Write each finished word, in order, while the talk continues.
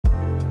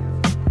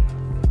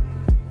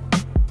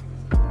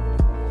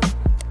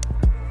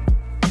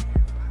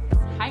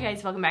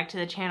guys, welcome back to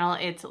the channel.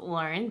 It's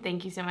Lauren.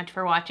 Thank you so much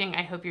for watching.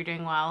 I hope you're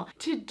doing well.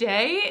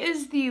 Today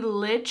is the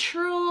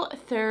literal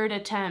third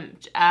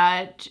attempt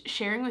at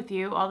sharing with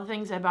you all the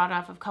things I bought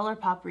off of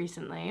ColourPop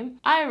recently.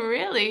 I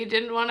really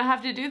didn't want to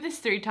have to do this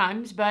 3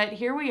 times, but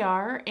here we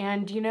are.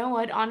 And you know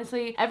what?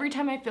 Honestly, every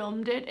time I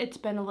filmed it, it's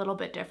been a little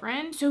bit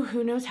different. So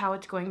who knows how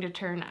it's going to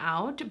turn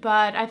out,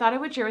 but I thought I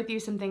would share with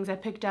you some things I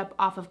picked up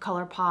off of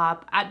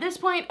ColourPop at this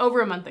point over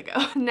a month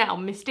ago. Now,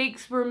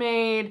 mistakes were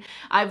made.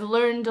 I've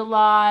learned a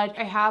lot.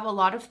 I have a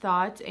lot of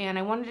thoughts and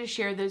I wanted to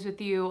share those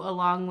with you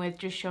along with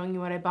just showing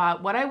you what I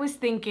bought, what I was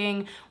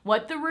thinking,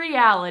 what the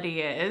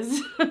reality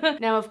is.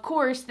 Now, of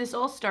course, this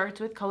all starts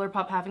with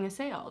ColourPop having a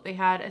sale. They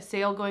had a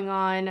sale going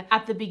on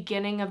at the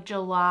beginning of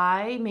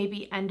July,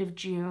 maybe end of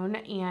June,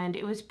 and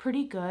it was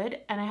pretty good.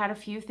 And I had a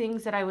few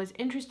things that I was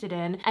interested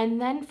in. And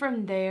then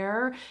from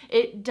there,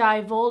 it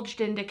divulged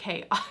into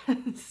chaos.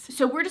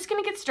 So we're just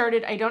gonna get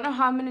started. I don't know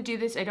how I'm gonna do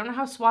this. I don't know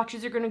how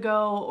swatches are gonna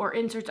go or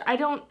inserts.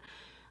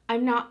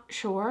 I'm not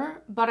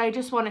sure, but I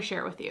just want to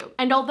share with you.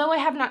 And although I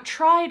have not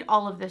tried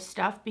all of this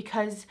stuff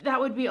because that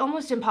would be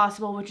almost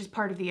impossible, which is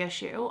part of the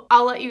issue,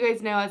 I'll let you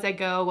guys know as I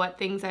go what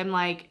things I'm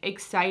like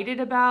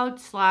excited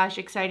about /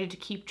 excited to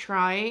keep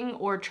trying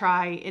or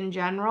try in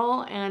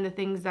general, and the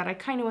things that I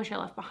kind of wish I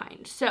left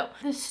behind. So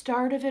the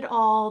start of it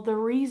all, the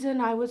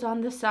reason I was on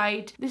the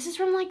site, this is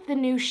from like the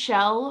new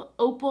Shell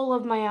Opal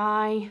of My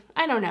Eye.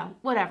 I don't know,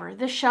 whatever.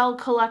 The Shell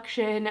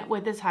collection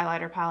with this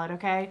highlighter palette,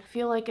 okay? I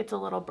feel like it's a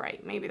little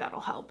bright. Maybe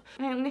that'll help.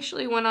 I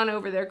initially went on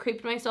over there,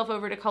 creeped myself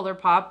over to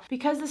ColourPop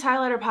because this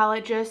highlighter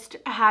palette just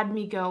had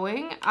me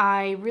going.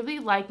 I really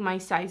like my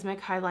Seismic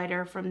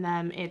highlighter from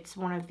them. It's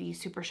one of the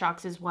Super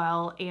Shocks as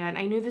well, and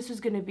I knew this was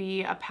going to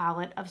be a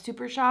palette of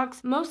Super Shocks.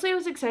 Mostly I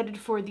was excited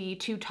for the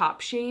 2 top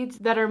shades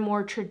that are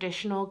more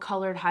traditional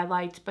colored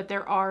highlights, but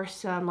there are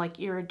some like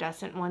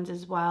iridescent ones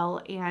as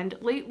well. And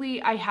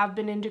lately I have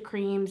been into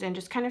creams and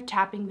just kind of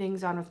tapping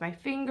things on with my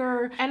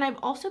finger. And I've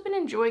also been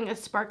enjoying a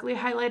sparkly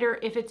highlighter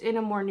if it's in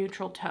a more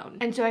neutral tone.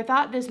 And so I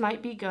thought this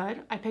might be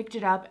good. I picked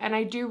it up and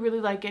I do really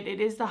like it. It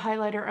is the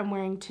highlighter I'm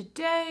wearing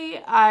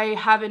today. I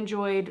have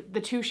enjoyed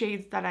the 2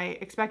 shades that I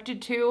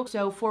expected to.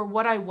 So for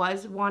what I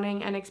was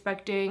wanting and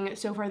expecting,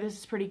 so far this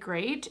is pretty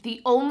great.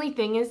 The only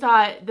thing is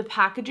that the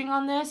packaging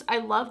on this, I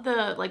love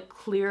the like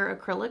clear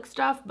acrylic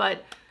stuff,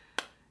 but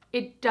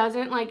it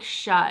doesn't like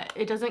shut,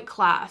 it doesn't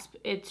clasp,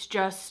 it's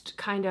just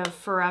kind of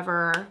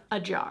forever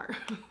ajar.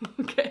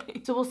 Okay,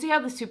 so we'll see how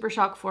the Super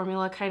Shock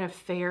formula kind of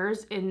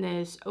fares in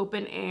this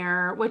open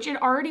air, which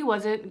it already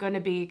wasn't going to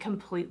be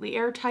completely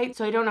airtight,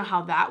 so I don't know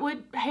how that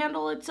would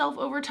handle itself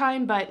over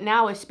time, but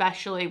now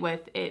especially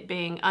with it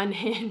being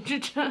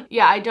unhinged,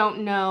 yeah, I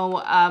don't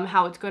know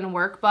how it's going to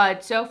work,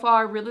 but so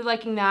far really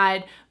liking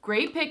that.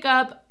 Great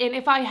pickup, and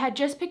if I had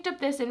just picked up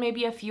this and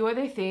maybe a few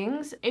other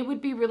things, it would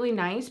be really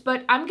nice,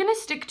 but I'm gonna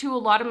stick to a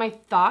lot of my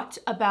thoughts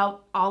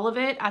about all of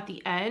it at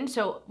the end,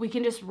 so we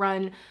can just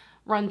run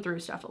through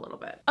stuff a little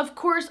bit. Of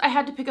course, I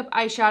had to pick up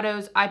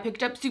eyeshadows. I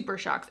picked up Super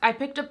Shocks. I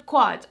picked up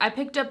quads. I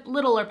picked up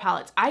littler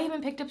palettes. I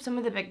even picked up some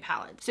of the big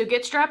palettes. So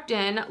get strapped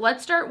in.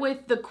 Let's start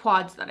with the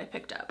quads that I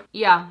picked up.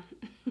 Yeah.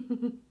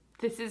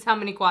 This is how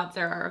many quads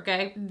there are,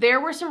 okay?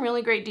 There were some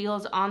really great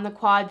deals on the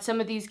quads.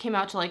 Some of these came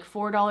out to like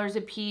 $4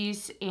 a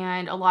piece,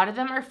 and a lot of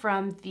them are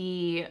from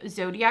the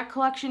Zodiac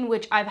collection,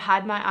 which I've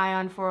had my eye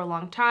on for a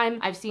long time.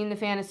 I've seen the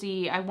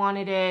fantasy, I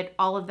wanted it,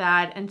 all of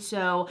that, and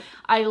so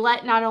I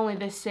let not only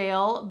the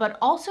sale, but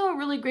also a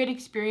really great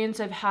experience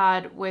I've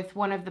had with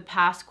one of the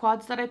past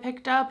quads that I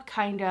picked up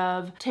kind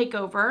of take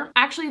over.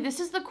 Actually,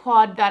 this is the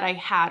quad that I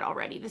had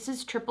already. This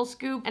is Triple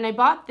Scoop, and I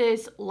bought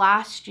this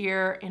last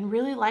year and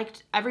really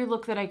liked every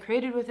look that I created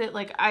with it.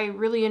 Like, I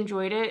really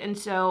enjoyed it, and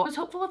so I was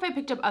hopeful if I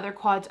picked up other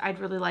quads I'd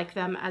really like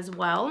them as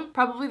well.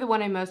 Probably the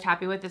one I'm most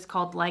happy with is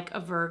called Like a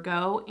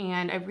Virgo,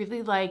 and I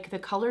really like the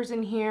colors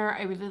in here.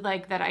 I really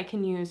like that I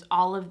can use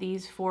all of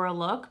these for a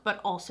look,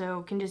 but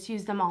also can just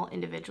use them all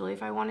individually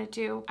if I wanted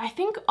to. I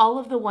think all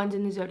of the ones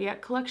in the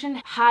Zodiac collection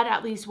had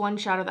at least one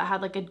shadow that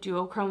had like a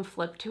duochrome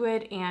flip to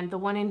it, and the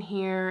one in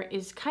here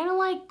is kind of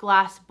like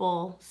glass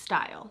bowl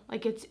style,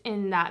 like it's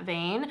in that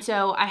vein.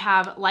 So I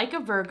have Like a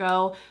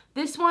Virgo.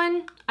 This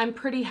one I'm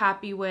pretty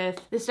happy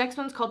with. This next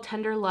one's called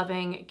Tender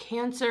Loving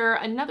Cancer.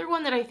 Another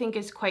one that I think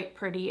is quite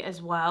pretty as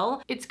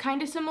well. It's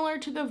kind of similar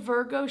to the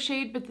Virgo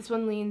shade, but this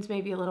one leans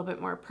maybe a little bit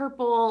more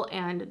purple,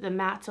 and the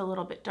matte's a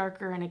little bit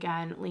darker and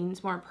again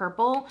leans more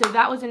purple. So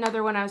that was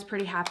another one I was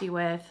pretty happy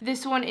with.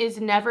 This one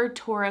is Never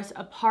Tore Us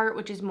Apart,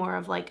 which is more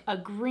of like a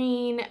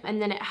green,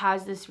 and then it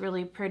has this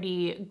really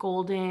pretty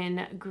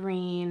golden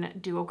green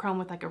duochrome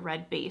with like a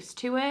red base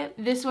to it.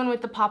 This one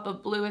with the pop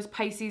of blue is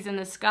Pisces in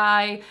the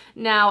Sky.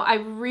 Now, I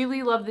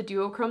really love the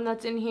duochrome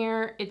that's in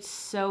here. It's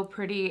so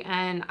pretty,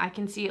 and I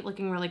can see it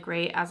looking really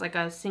great as like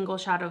a single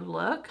shadowed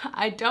look.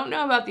 I don't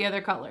know about the other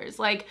colors.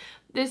 Like,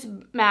 This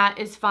matte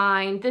is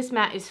fine, this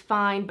matte is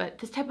fine, but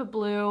this type of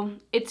blue,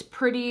 it's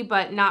pretty,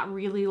 but not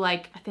really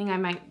like a thing I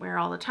might wear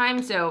all the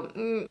time.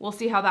 So we'll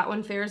see how that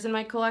one fares in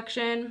my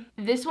collection.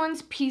 This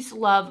one's Peace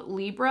Love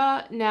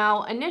Libra.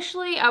 Now,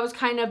 initially I was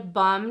kind of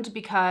bummed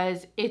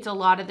because it's a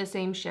lot of the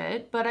same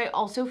shit, but I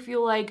also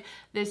feel like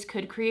this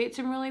could create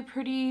some really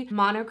pretty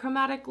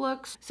monochromatic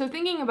looks. So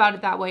thinking about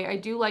it that way, I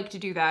do like to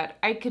do that.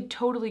 I could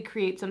totally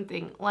create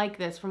something like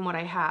this from what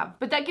I have,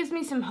 but that gives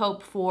me some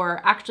hope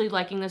for actually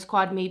liking this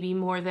quad maybe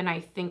more than I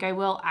think I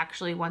will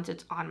actually once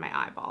it's on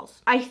my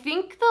eyeballs. I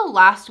think the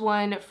last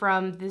one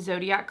from the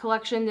Zodiac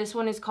collection, this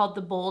one is called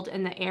the Bold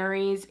and the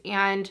Aries,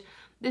 and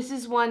this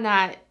is one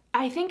that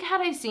I think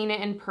had I seen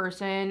it in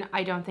person,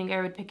 I don't think I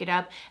would pick it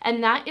up.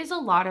 And that is a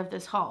lot of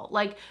this haul.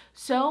 Like,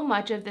 so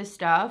much of this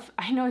stuff,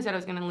 I know I said I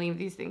was gonna leave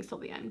these things till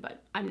the end,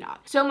 but I'm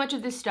not. So much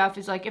of this stuff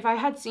is like, if I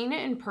had seen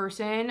it in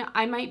person,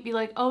 I might be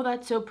like, oh,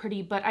 that's so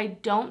pretty, but I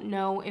don't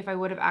know if I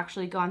would have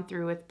actually gone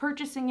through with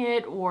purchasing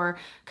it or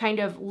kind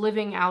of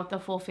living out the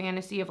full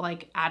fantasy of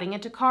like adding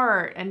it to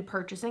cart and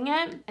purchasing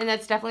it. And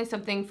that's definitely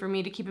something for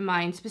me to keep in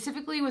mind,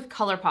 specifically with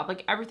ColourPop.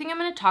 Like, everything I'm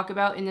gonna talk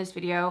about in this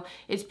video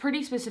is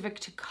pretty specific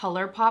to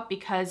ColourPop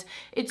because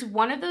it's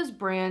one of those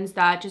brands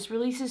that just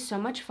releases so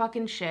much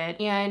fucking shit,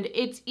 and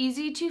it's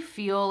easy to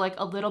feel like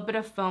a little bit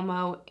of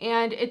FOMO,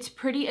 and it's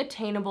pretty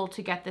attainable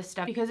to get this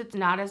stuff because it's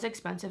not as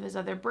expensive as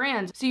other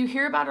brands. So you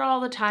hear about it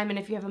all the time, and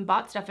if you haven't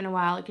bought stuff in a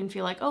while, it can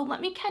feel like, oh,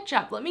 let me catch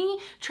up, let me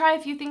try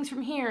a few things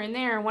from here and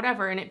there and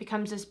whatever, and it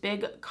becomes this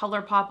big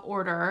ColourPop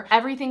order.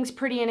 Everything's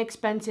pretty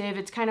inexpensive.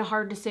 It's kind of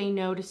hard to say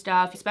no to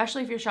stuff,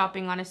 especially if you're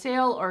shopping on a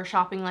sale or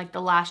shopping like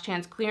the last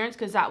chance clearance,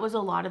 because that was a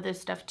lot of this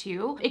stuff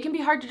too. It can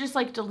be hard to just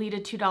like delete a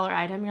 $2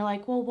 item. You're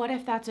like, well, what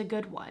if that's a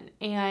good one?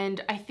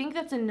 And I think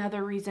that's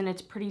another reason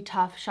it's pretty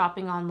tough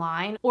shopping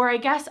online. Or I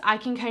guess I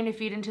can kind of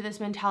feed into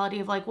this mentality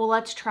of like, well,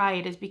 let's try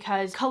it, is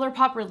because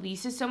ColourPop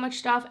releases so much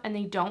stuff and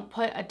they don't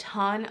put a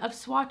ton of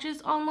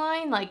swatches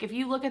online. Like, if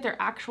you look at their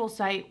actual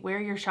site where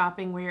you're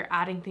shopping, where you're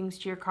adding things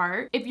to your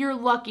cart, if you're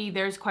lucky,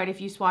 there's quite a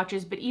few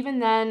swatches, but even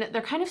then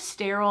they're kind of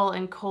sterile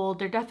and cold.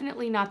 They're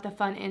definitely not the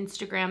fun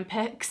Instagram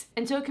pics.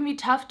 And so it can be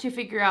tough to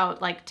figure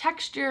out like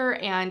texture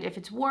and if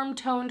it's warm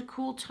toned,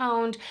 cool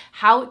toned,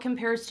 how it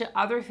compares to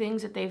other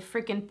things that they've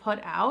freaking put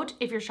out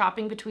if you're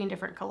shopping between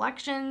different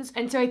collections.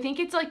 And so I think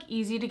it's like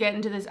easy to get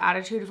into this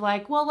attitude of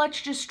like, well,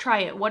 let's just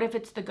try it. What if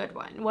it's the good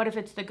one? What if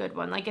it's the good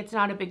one? Like, it's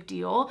not a big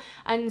deal.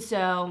 And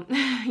so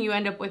you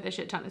end up with a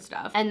shit ton of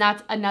stuff. And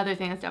that's another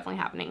thing that's definitely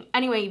happening.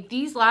 Anyway,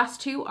 these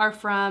last two are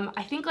from,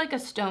 I think, like a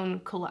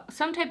stone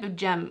some type of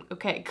gem,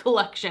 okay,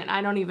 collection.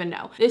 I don't even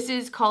know. This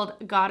is called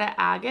Gotta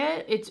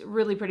Agate. It's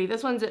really pretty.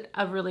 This one's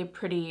a really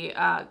pretty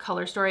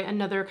color story.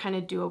 Another kind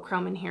of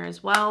duochrome in here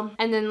as well.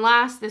 And then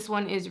last, this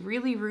one is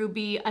Really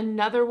Ruby.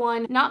 Another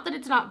one, not that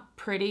it's not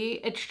pretty,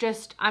 it's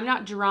just I'm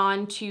not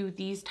drawn to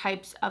these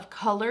types of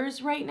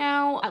colors right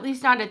now, at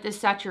least not at this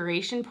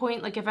saturation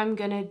point. Like, if I'm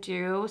gonna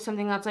do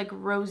something that's like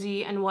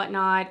rosy and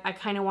whatnot, I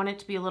kind of want it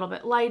to be a little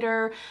bit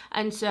lighter.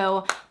 And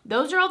so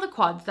those are all the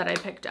quads that I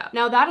picked up.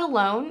 Now that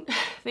alone,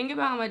 think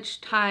about how much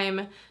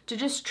time to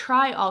just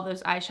try all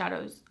those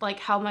eyeshadows, like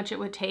how much it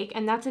would take.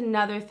 And that's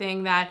another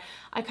thing that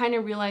I kind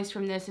of realized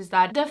from this, is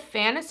that the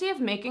fantasy of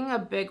making a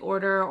big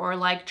order or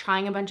like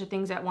trying a bunch of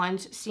things at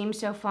once seems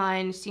so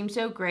fun, seems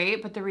so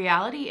great, but the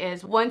reality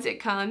is once it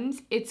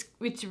comes, it's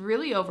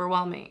really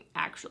overwhelming,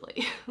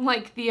 actually.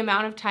 Like, the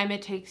amount of time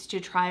it takes to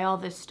try all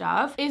this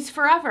stuff is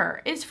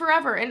forever.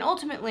 And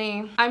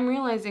ultimately, I'm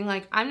realizing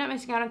like I'm not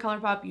missing out on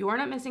ColourPop, you're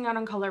not missing out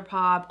on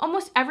ColourPop.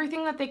 Almost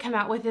everything that they come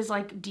out with is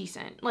like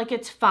decent. Like,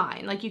 it's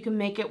fine. Like, you can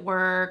make it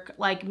work.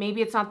 Like,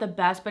 maybe it's not the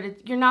best,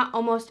 but you're not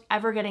almost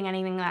ever getting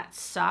anything that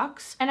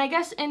sucks. And I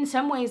guess in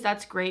some ways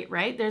that's great,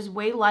 right? There's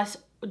way less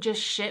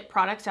just shit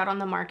products out on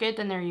the market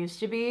than there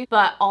used to be,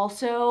 but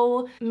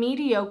also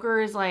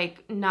mediocre is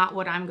like not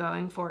what I'm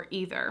going for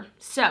either.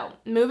 So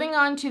moving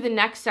on to the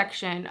next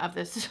section of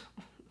this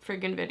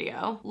friggin'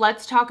 video,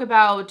 let's talk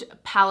about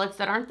palettes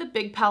that aren't the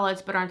big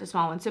palettes but aren't the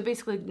small ones. So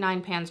basically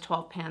 9 pans,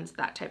 12 pans,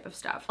 that type of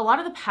stuff. A lot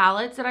of the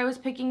palettes that I was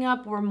picking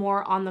up were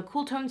more on the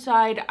cool tone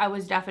side. I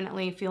was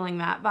definitely feeling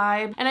that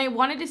vibe, and I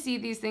wanted to see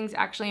these things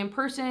actually in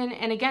person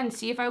and again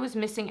see if I was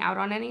missing out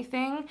on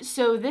anything.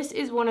 So this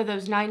is one of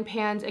those 9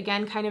 pans,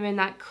 again kind of in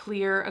that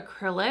clear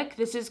acrylic.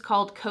 This is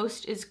called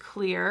Coast is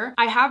Clear.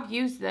 I have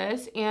used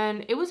this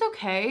and it was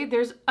okay.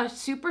 There's a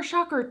Super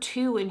Shock or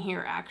 2 in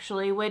here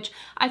actually, which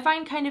I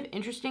find kind of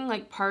interesting.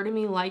 Like, part of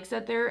me likes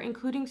that they're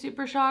including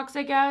Super Shocks,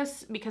 I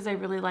guess, because I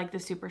really like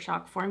the Super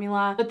Shock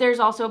formula. But there's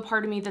also a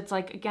part of me that's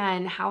like,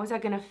 again, how is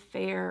that gonna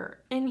fare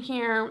in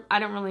here? I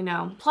don't really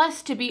know.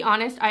 Plus, to be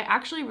honest, I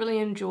actually really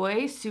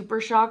enjoy Super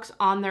Shocks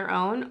on their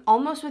own,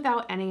 almost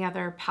without any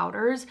other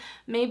powders.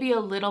 Maybe a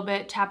little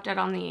bit tapped out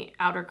on the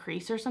outer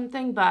crease or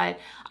something, but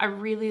I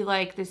really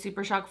like the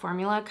Super Shock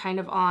formula kind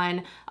of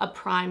on a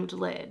primed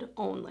lid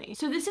only.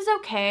 So this is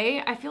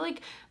okay. I feel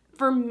like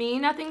For me,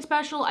 nothing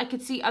special. I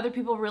could see other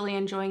people really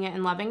enjoying it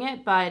and loving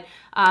it, but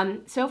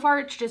so far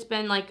it's just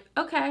been like,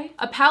 okay.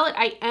 A palette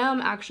I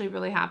am actually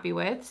really happy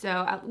with,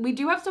 so we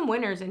do have some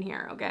winners in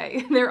here,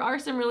 okay? There are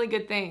some really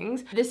good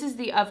things. This is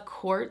the Of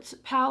Course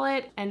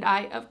palette, and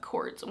I, of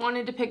course,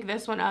 wanted to pick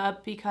this one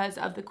up because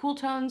of the cool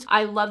tones.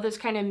 I love those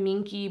kind of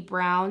minky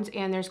browns,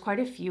 and there's quite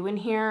a few in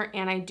here,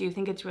 and I do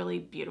think it's really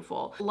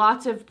beautiful.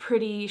 Lots of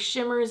pretty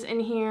shimmers in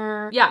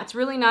here. Yeah, it's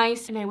really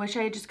nice, and I wish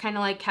I had just kind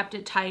of like kept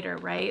it tighter,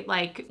 right?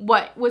 Like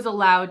what was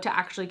allowed to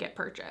actually get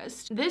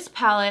purchased. This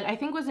palette, I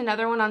think, was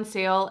another one on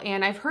sale,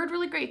 and I've heard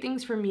really great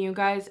things from you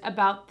guys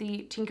about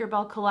the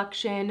Tinkerbell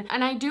collection.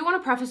 And I do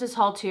want to preface this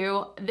haul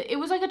too. It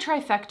was like a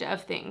trifecta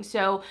of things.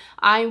 So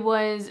I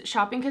was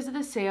shopping because of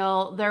the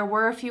sale. There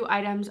were a few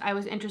items I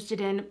was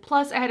interested in.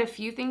 Plus I had a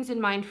few things in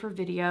mind for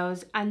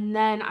videos, and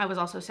then I was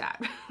also sad.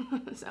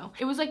 So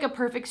it was like a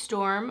perfect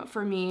storm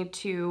for me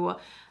to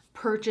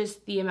purchase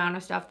the amount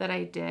of stuff that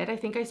I did. I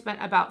think I spent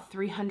about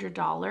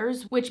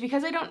 $300, which,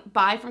 because I don't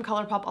buy from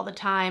ColourPop all the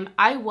time,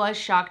 I was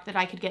shocked that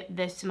I could get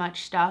this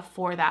much stuff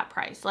for that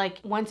price. Like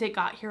once it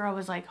got here, I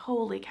was like,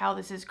 holy cow,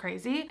 this is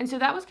crazy. And so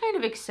that was kind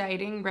of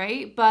exciting,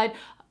 right? But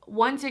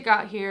once it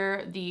got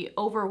here, the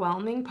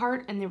overwhelming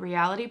part and the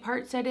reality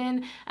part set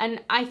in, and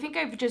I think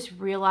I've just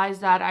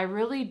realized that I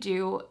really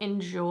do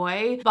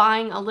enjoy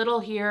buying a little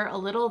here, a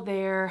little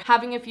there,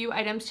 having a few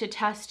items to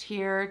test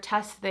here,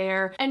 test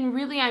there, and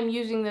really I'm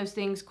using those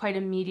things quite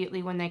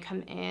immediately when they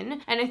come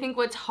in. And I think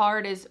what's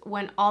hard is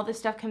when all this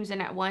stuff comes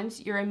in at once,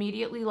 you're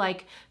immediately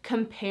like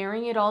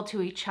comparing it all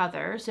to each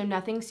other, so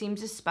nothing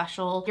seems as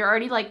special. You're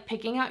already like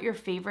picking out your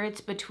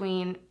favorites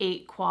between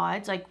 8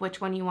 quads, like which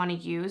one you want to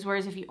use,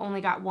 whereas if you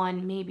only got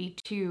one, maybe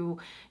two,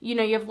 you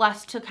know, you have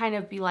less to kind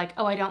of be like,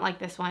 oh, I don't like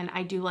this one,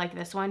 I do like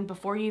this one,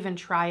 before you even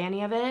try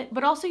any of it.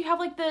 But also you have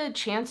like the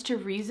chance to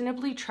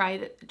reasonably try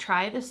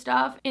the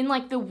stuff in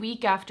like the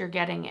week after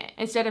getting it,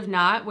 instead of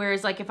not.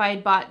 Whereas like if I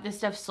had bought this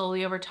stuff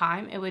slowly over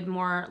time, it would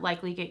more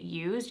likely get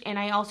used. And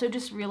I also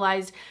just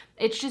realized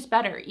it's just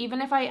better.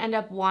 Even if I end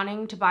up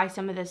wanting to buy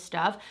some of this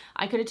stuff,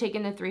 I could have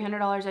taken the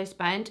 $300 I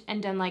spent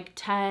and done like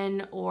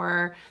 10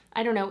 or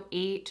I don't know,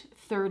 8,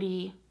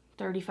 30,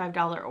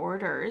 $35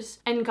 orders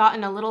and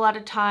gotten a little at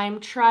a time,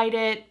 tried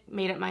it,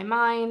 made up my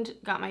mind,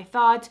 got my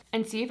thoughts,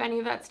 and see if any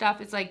of that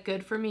stuff is like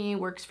good for me,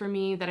 works for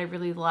me, that I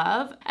really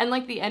love. And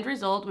like the end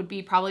result would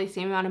be probably the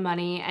same amount of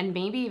money and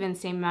maybe even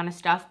same amount of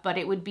stuff, but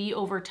it would be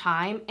over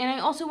time. And I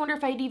also wonder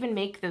if I'd even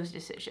make those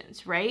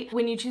decisions, right?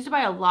 When you choose to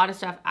buy a lot of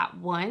stuff at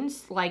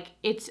once, like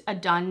it's a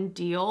done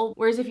deal.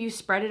 Whereas if you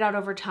spread it out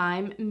over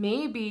time,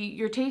 maybe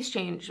your taste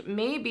change,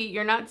 maybe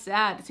you're not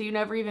sad, so you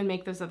never even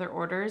make those other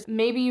orders.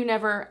 Maybe you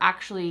never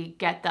actually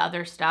get the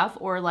other stuff,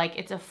 or like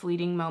it's a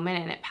fleeting moment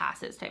and it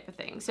passes type of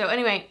thing. So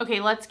anyway, okay,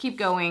 let's keep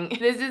going.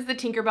 This is the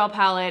Tinkerbell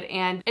palette,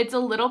 and it's a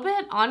little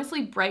bit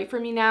honestly bright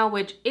for me now,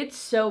 which it's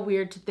so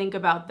weird to think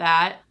about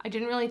that. I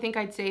didn't really think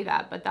I'd say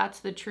that, but that's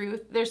the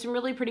truth. There's some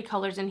really pretty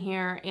colors in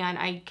here, and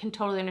I can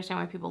totally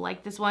understand why people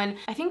like this one.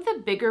 I think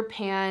the bigger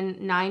pan,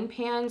 9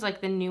 pans,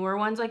 like the newer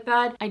ones like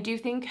that, I do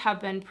think have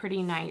been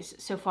pretty nice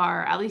so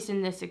far, at least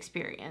in this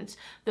experience.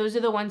 Those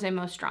are the ones I'm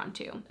most drawn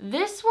to.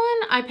 This one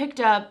I picked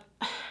up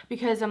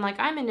because I'm like,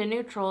 I'm into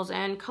neutrals,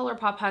 and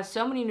ColourPop has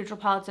so many neutral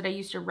palettes that I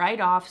used to write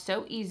off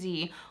so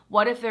easy.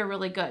 What if they're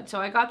really good? So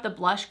I got the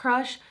Blush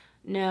Crush.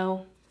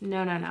 No.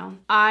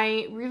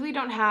 I really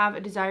don't have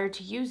a desire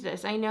to use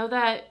this. I know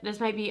that this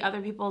might be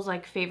other people's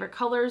like favorite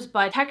colors,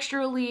 but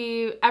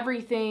texturally,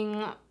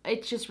 everything,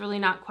 it's just really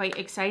not quite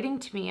exciting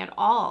to me at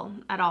all.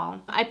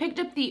 I picked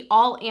up the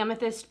All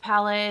Amethyst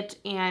palette,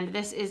 and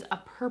this is a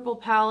purple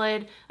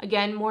palette.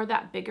 Again, more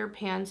that bigger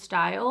pan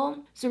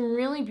style. Some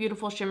really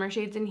beautiful shimmer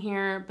shades in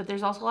here, but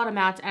there's also a lot of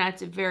mattes, and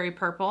it's very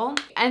purple.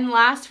 And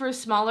last, for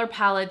smaller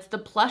palettes, the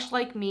Plush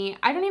Like Me.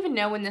 I don't even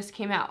know when this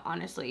came out,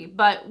 honestly,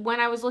 but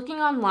when I was looking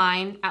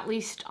online, at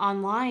least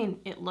online,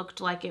 it looked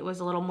like it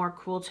was a little more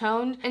cool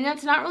toned, and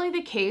that's not really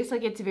the case.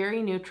 Like, it's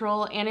very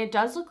neutral, and it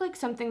does look like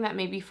something that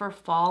maybe for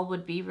fall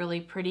would be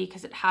really pretty,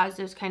 because it has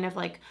those kind of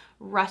like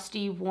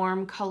rusty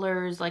warm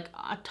colors, like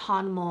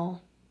autumnal,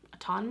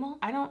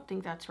 I don't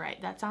think that's right,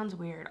 that sounds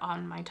weird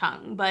on my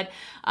tongue, but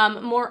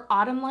more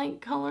autumn-like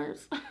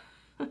colors.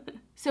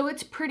 So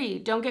it's pretty,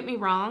 don't get me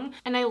wrong,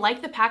 and I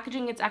like the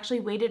packaging. It's actually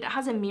weighted, it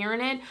has a mirror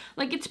in it.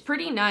 Like, it's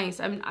pretty nice.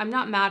 I'm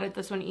not mad at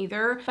this one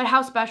either, but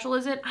how special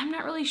is it? I'm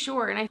not really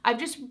sure, and I've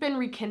just been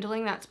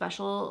rekindling that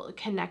special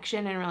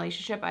connection and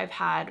relationship I've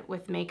had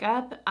with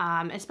makeup,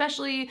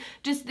 especially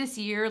just this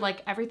year.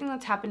 Like, everything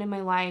that's happened in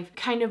my life,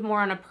 kind of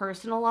more on a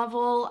personal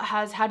level,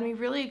 has had me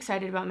really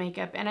excited about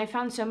makeup, and I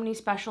found so many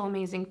special,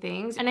 amazing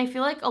things, and I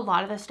feel like a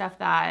lot of the stuff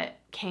that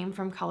came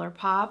from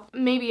ColourPop,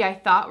 maybe I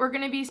thought were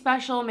gonna be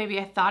special, maybe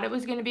I thought it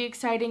was gonna be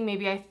exciting,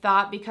 maybe I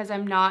thought because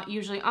I'm not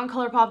usually on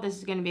ColourPop this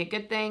is gonna be a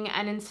good thing,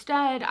 and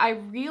instead I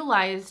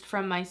realized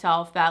from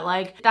myself that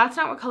like that's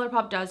not what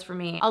ColourPop does for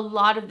me. A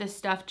lot of this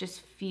stuff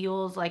just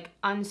feels like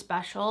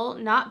unspecial.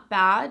 Not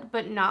bad,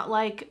 but not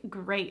like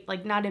great,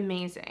 like not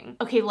amazing.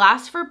 Okay,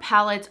 last for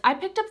palettes, I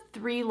picked up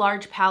 3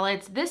 large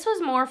palettes. This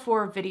was more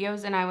for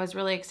videos and I was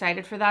really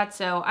excited for that.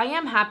 So I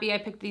am happy I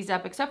picked these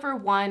up, except for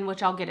one,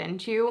 which I'll get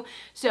into.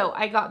 So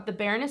I got the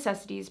Bare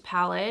Necessities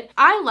palette.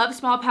 I love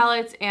small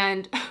palettes,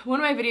 and one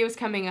of my videos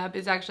coming up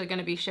is actually going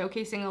to be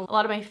showcasing a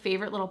lot of my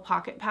favorite little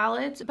pocket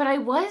palettes. But I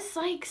was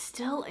like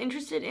still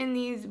interested in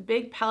these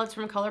big palettes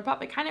from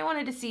ColourPop. I kind of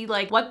wanted to see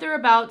like what they're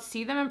about,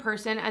 see them in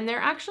person, and they're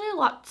actually a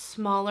lot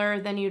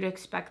smaller than you'd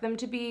expect them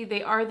to be.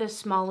 They are the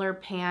smaller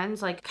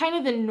pans, like kind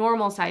of the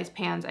normal size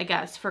pans, I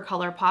guess, for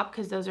ColourPop,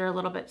 because those are a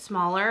little bit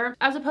smaller,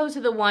 as opposed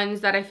to the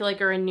ones that I feel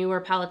like are in newer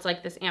palettes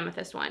like this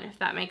amethyst one, if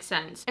that makes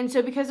sense. And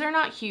so because they're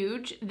not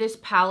huge, this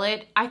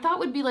palette I thought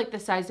would be like the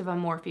size of a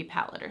Morphe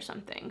palette or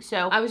something.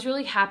 So I was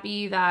really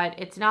happy that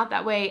it's not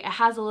that way. It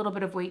has a little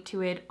bit of weight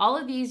to it. All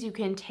of these you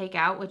can take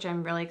out, which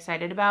I'm really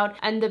excited about.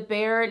 And the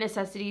Bare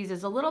Necessities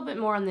is a little bit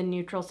more on the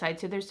neutral side.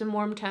 So there's some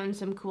warm tones,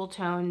 some cool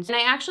tones. And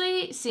I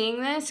actually,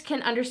 seeing this,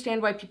 can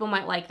understand why people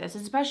might like this,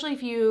 especially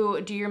if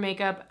you do your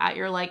makeup at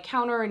your like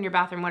counter in your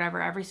bathroom,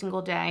 whatever, every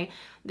single day.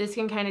 This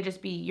can kind of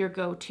just be your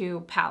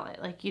go-to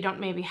palette. Like you don't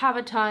maybe have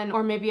a ton,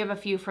 or maybe you have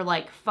a few for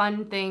like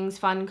fun things,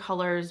 fun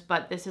colors,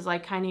 but this is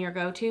like kind of your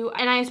go-to.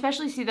 And I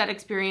especially see that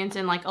experience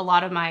in like a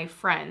lot of my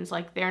friends.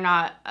 Like they're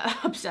not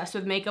obsessed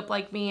with makeup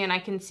like me, and I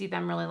can see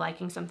them really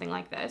liking something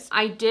like this.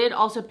 I did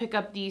also pick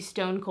up the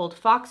Stone Cold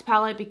Fox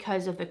palette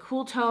because of the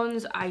cool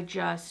tones. I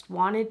just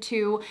wanted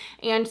to.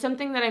 And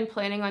something that I'm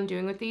planning on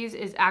doing with these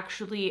is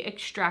actually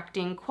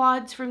extracting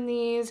quads from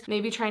these,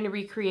 maybe trying to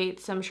recreate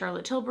some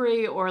Charlotte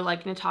Tilbury or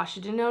like Natasha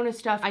Denona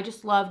stuff. I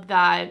just loved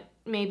that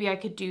maybe I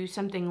could do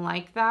something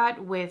like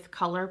that with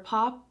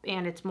ColourPop,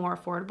 and it's more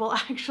affordable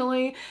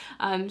actually.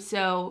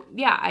 So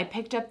yeah, I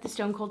picked up the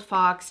Stone Cold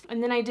Fox,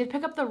 and then I did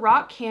pick up the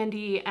Rock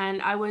Candy,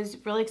 and I was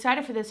really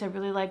excited for this. I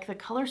really like the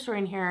color story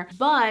in here,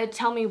 but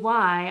tell me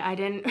why I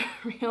didn't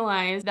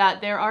realize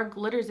that there are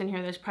glitters in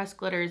here. There's pressed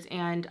glitters,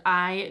 and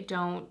I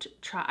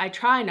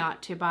try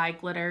not to buy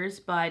glitters,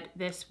 but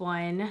this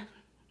one,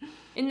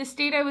 in the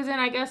state I was in,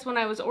 I guess, when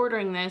I was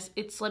ordering this,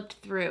 it slipped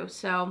through.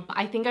 So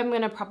I think I'm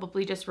gonna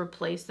probably just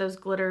replace those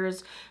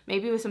glitters,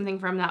 maybe with something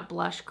from that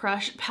Blush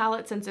Crush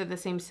palette, since they're the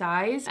same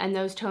size, and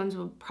those tones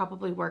would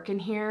probably work in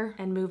here,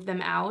 and move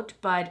them out.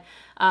 But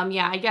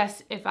yeah, I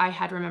guess if I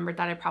had remembered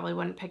that, I probably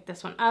wouldn't pick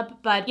this one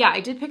up. But yeah,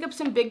 I did pick up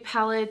some big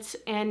palettes,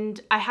 and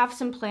I have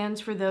some plans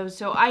for those,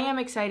 so I am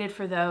excited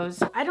for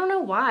those. I don't know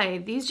why.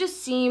 These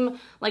just seem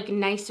like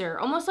nicer,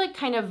 almost like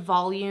kind of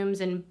volumes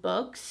in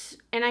books,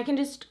 and I can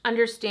just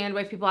understand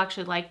why people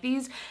actually like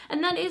these.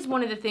 And that is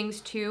one of the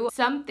things too.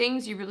 Some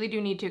things you really do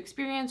need to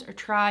experience or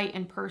try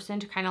in person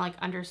to kind of like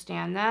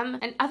understand them,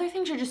 and other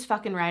things you're just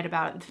fucking right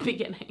about at the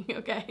beginning,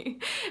 okay?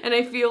 And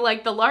I feel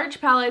like the large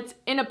palettes,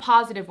 in a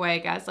positive way, I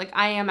guess, like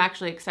I am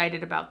actually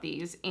excited about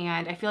these,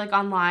 and I feel like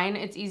online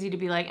it's easy to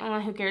be like, oh,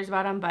 who cares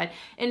about them, but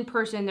in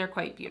person they're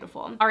quite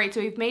beautiful. All right, so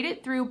we've made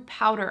it through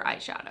powder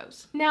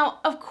eyeshadows. Now,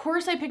 of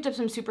course, I picked up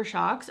some Super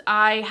Shocks.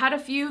 I had a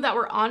few that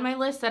were on my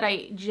list that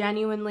I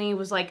genuinely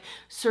was like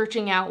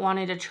searching out,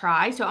 wanted to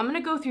try. So I'm gonna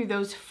go through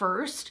those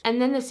first,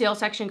 and then the sale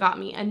section got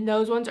me, and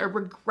those ones are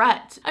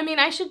regrets. I mean,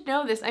 I should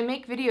know this. I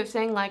make videos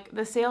saying like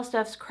the sale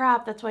stuff's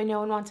crap, that's why no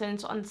one wants it,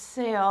 it's on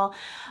sale.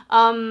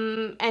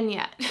 And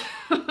yet.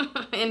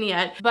 And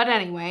yet. But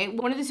anyway,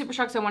 one of the Super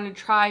Shocks I wanted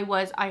to try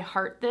was I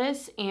Heart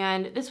This,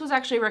 and this was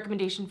actually a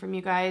recommendation from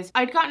you guys.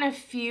 I'd gotten a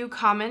few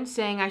comments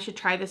saying I should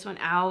try this one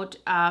out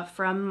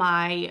from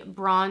my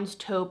bronze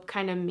taupe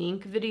kind of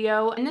mink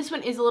video, and this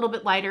one is a little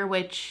bit lighter,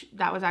 which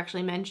that was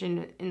actually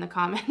mentioned in the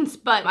comments,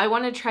 but I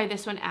want to try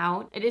this one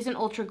out. It is an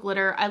ultra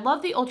glitter. I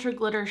love the ultra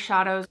glitter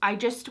shadows. I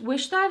just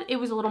wish that it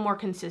was a little more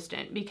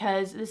consistent,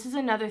 because this is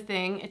another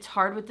thing. It's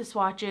hard with the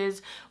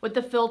swatches, with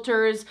the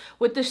filters,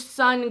 with the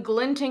sun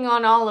glinting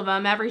on all of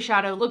them. Every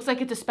shadow looks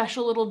like it's a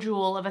special little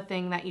jewel of a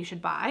thing that you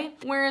should buy,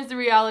 whereas the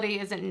reality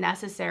isn't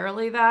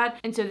necessarily that.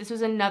 And so this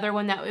was another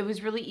one that it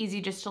was really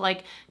easy just to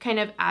like kind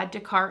of add to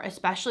cart,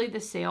 especially the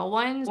sale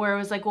ones, where it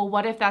was like, well,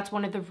 what if that's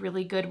one of the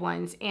really good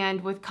ones?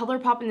 And with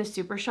ColourPop and the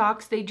Super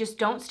Shocks, they just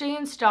don't stay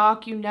in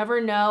stock. You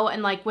never know.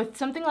 And like with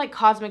something like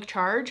Cosmic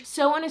Charge,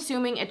 so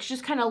unassuming, it's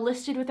just kind of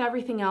listed with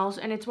everything else,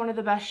 and it's one of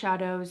the best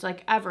shadows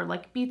like ever,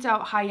 like beats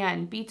out high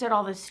end, beats out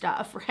all this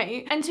stuff,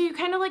 right? And so you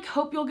kind of like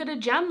hope you'll get a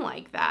gem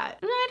like that.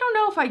 And I don't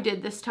know if I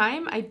did this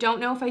time. I don't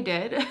know if I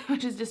did,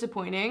 which is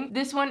disappointing.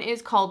 This one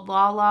is called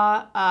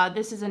Lala.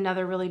 This is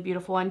another really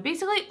beautiful one.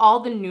 Basically all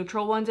the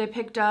neutral ones I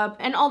picked up,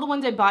 and all the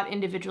ones I bought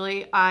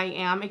individually, I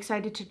am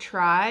excited to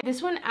try.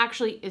 This one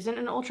actually isn't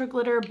an ultra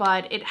glitter,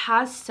 but it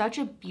has such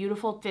a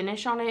beautiful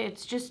finish on it.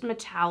 It's just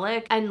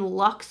metallic and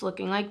luxe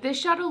looking. Like this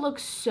shadow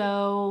looks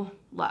so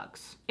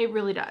luxe. It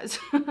really does.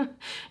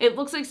 It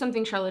looks like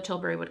something Charlotte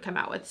Tilbury would come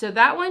out with. So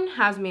that one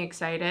has me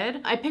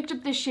excited. I picked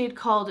up this shade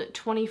called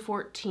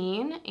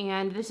 2014,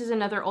 and this is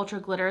another ultra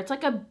glitter. It's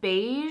like a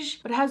beige,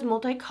 but it has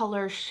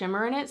multicolor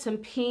shimmer in it. Some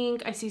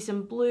pink, I see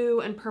some blue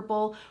and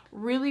purple.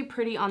 Really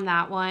pretty on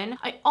that one.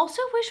 I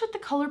also wish with the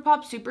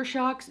ColourPop Super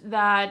Shocks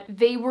that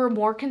they were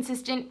more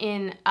consistent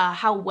in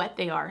how wet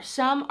they are.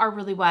 Some are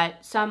really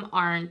wet, some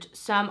aren't,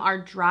 some are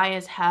dry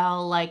as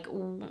hell. Like,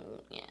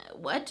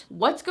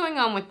 what's going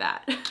on with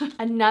that?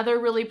 Another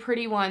really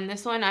pretty one.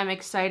 This one I'm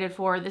excited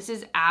for. This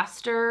is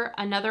Aster,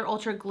 another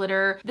ultra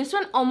glitter. This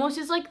one almost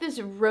is like this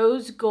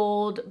rose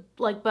gold,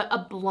 like, but a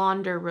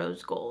blonder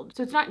rose gold.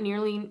 So it's not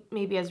nearly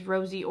maybe as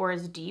rosy or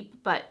as deep,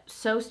 but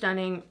so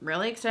stunning.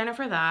 Really excited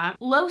for that.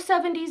 Low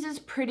 70s is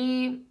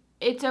pretty.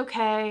 It's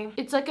okay.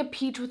 It's like a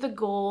peach with a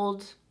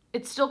gold.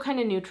 It's still kind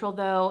of neutral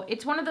though.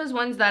 It's one of those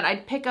ones that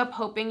I'd pick up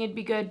hoping it'd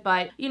be good,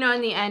 but you know,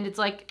 in the end, it's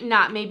like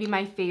not maybe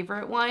my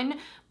favorite one.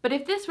 But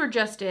if this were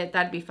just it,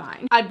 that'd be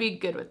fine. I'd be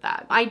good with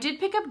that. I did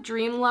pick up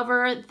Dream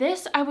Lover.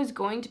 This I was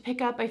going to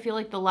pick up, I feel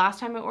like the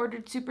last time I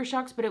ordered Super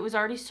Shocks, but it was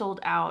already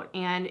sold out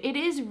and it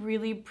is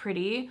really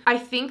pretty. I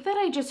think that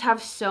I just have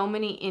so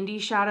many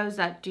indie shadows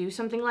that do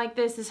something like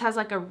this. This has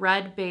like a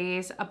red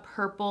base, a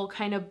purple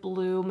kind of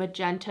blue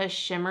magenta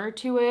shimmer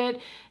to it.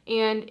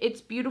 And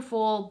it's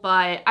beautiful,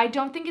 but I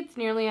don't think it's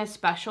nearly as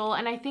special.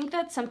 And I think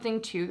that's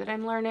something too that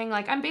I'm learning.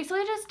 Like, I'm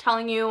basically just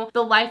telling you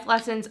the life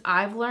lessons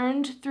I've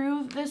learned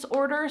through this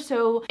order.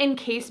 So in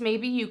case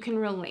maybe you can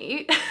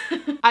relate,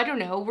 I don't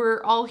know,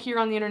 we're all here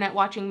on the internet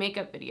watching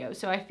makeup videos.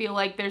 So I feel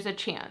like there's a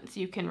chance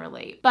you can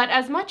relate. But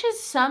as much as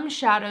some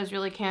shadows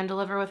really can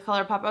deliver with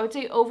ColourPop, I would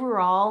say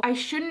overall, I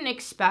shouldn't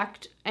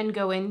expect and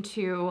go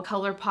into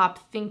ColourPop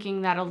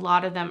thinking that a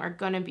lot of them are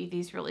going to be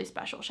these really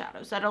special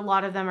shadows, that a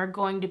lot of them are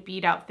going to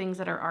beat out things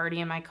that are already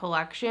in my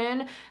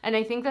collection. And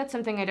I think that's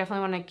something I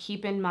definitely want to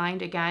keep in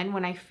mind again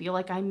when I feel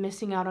like I'm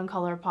missing out on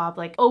ColourPop.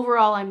 Like,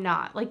 overall, I'm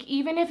not. Like,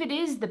 even if it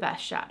is the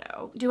best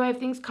shadow, do I have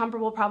things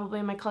comparable probably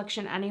in my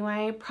collection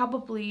anyway?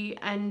 Probably.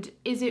 And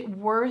is it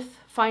worth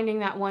finding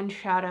that one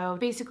shadow,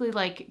 basically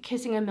like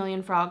kissing a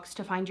million frogs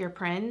to find your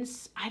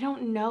prince? I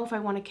don't know if I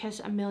want to kiss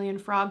a million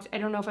frogs. I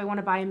don't know if I want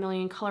to buy a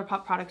million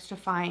ColourPop products to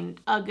find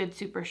a good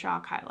Super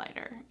Shock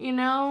highlighter. You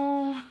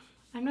know,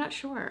 I'm not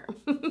sure.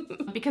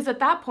 Because at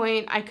that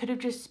point, I could have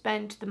just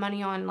spent the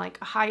money on like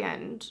a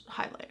high-end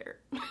highlighter.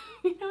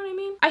 You know what I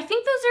mean? I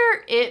think those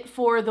are it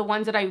for the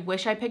ones that I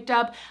wish I picked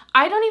up.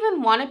 I don't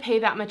even want to pay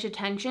that much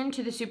attention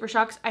to the Super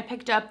Shocks I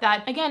picked up.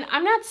 That, again,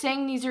 I'm not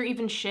saying these are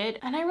even shit,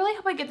 and I really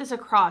hope I get this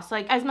across.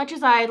 Like, as much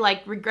as I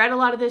like regret a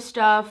lot of this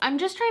stuff, I'm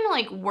just trying to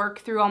like work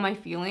through all my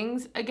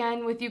feelings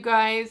again with you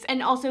guys.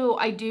 And also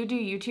I do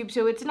YouTube,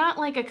 so it's not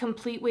like a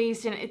complete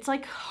waste, and it's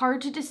like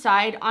hard to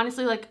decide,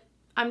 honestly. Like,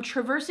 I'm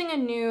traversing a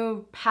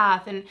new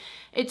path and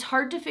it's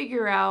hard to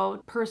figure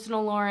out.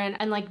 Personal Lauren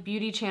and like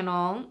beauty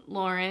channel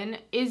Lauren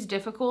is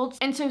difficult.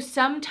 And so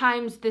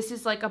sometimes this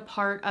is like a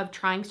part of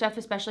trying stuff,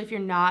 especially if you're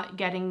not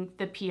getting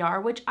the PR,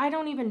 which I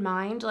don't even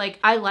mind. Like,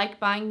 I like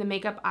buying the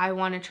makeup I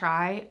want to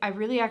try. I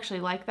really actually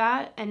like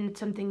that. And it's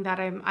something that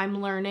I'm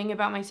learning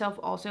about myself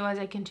also as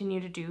I continue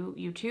to do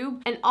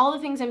YouTube. And all the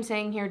things I'm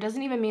saying here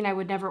doesn't even mean I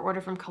would never order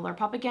from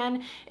ColourPop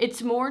again.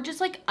 It's more just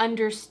like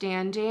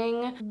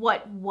understanding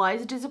what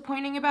was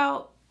disappointing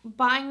about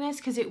buying this,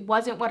 because it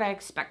wasn't what I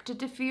expected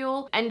to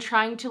feel, and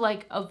trying to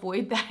like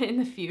avoid that in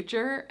the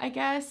future, I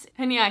guess.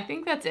 And yeah, I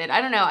think that's it.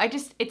 I don't know.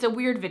 It's a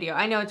weird video.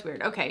 I know it's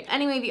weird. Okay.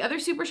 Anyway, the other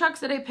Super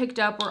Shocks that I picked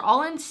up were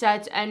all in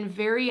sets and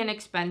very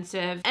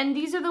inexpensive. And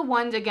these are the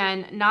ones,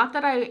 again, not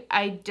that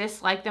I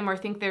dislike them or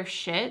think they're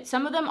shit.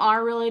 Some of them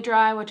are really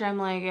dry, which I'm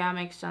like, yeah,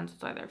 makes sense.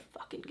 That's why they're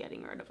fucking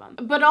getting rid of them.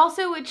 But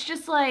also it's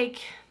just like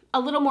a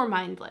little more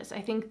mindless.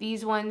 I think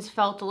these ones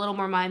felt a little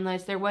more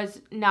mindless. There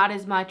was not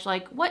as much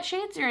like, what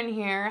shades are in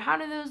here? How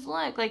do those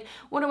look? Like,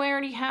 what do I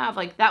already have?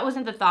 Like, that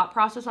wasn't the thought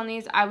process on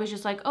these. I was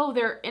just like, oh,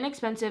 they're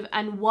inexpensive,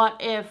 and what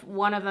if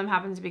one of them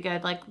happens to be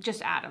good? Like,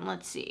 just add them,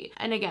 let's see.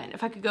 And again,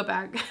 if I could go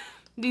back,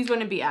 these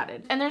wouldn't be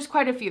added. And there's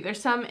quite a few. There's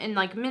some in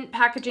like mint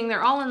packaging.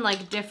 They're all in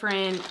like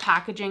different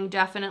packaging,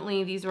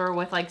 definitely. These were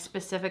with like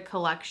specific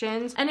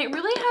collections. And it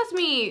really has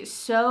me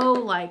so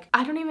like,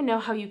 I don't even know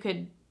how you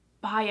could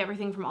buy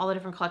everything from all the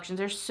different collections.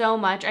 There's so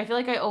much. I feel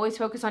like I always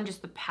focus on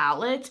just the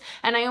palettes,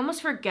 and I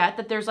almost forget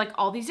that there's like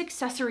all these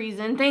accessories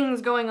and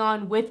things going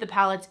on with the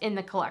palettes in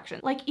the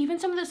collection. Like, even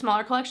some of the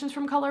smaller collections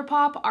from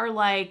ColourPop are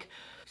like,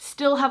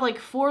 still have like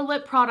 4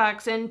 lip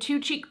products and 2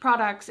 cheek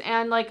products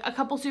and like a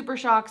couple Super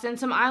Shocks and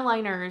some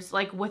eyeliners,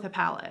 like with a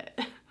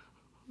palette.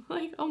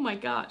 Like, oh my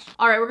gosh.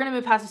 All right, we're gonna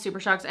move past the Super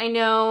Shocks. I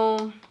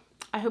know,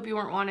 I hope you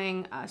weren't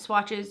wanting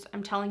swatches.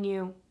 I'm telling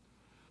you,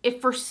 if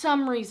for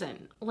some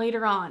reason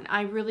later on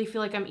I really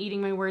feel like I'm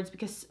eating my words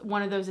because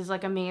one of those is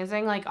like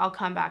amazing, like I'll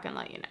come back and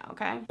let you know,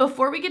 okay?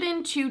 Before we get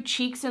into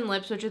cheeks and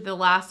lips, which are the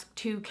last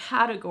 2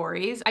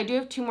 categories, I do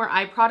have 2 more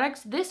eye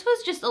products. This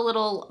was just a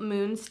little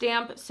moon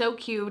stamp, so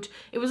cute.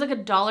 It was like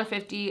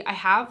 $1.50. I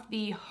have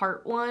the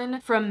heart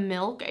one from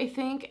Milk, I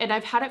think, and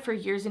I've had it for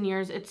years and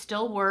years. It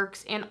still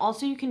works, and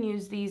also you can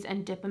use these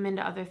and dip them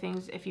into other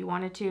things if you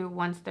wanted to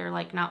once they're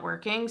like not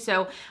working.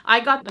 So I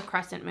got the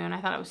crescent moon. I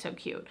thought it was so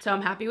cute, so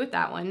I'm happy with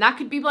that one. one. That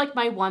could be like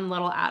my one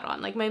little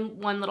add-on, like my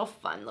one little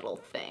fun little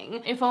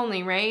thing. If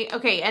only, right?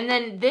 Okay, and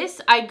then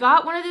this, I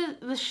got one of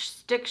the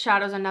stick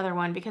shadows, another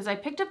one, because I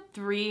picked up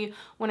 3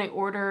 when I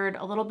ordered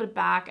a little bit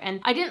back, and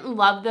I didn't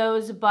love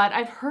those, but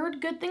I've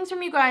heard good things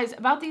from you guys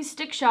about these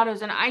stick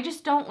shadows, and I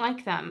just don't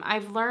like them.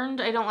 I've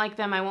learned I don't like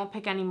them. I won't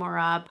pick any more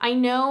up. I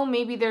know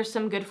maybe there's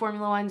some good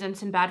formula ones and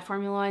some bad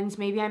formula ones.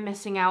 Maybe I'm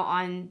missing out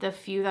on the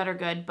few that are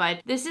good,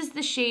 but this is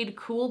the shade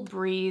Cool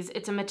Breeze.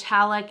 It's a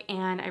metallic,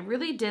 and I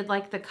really did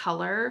like the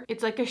color.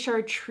 It's like a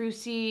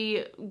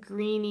chartreusey,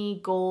 greeny,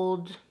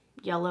 gold,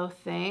 yellow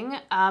thing,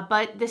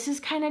 but this is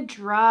kind of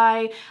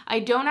dry.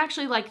 I don't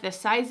actually like the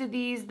size of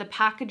these, the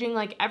packaging,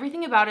 like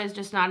everything about it is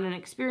just not an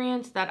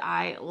experience that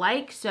I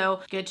like,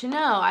 so good to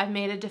know. I've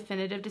made a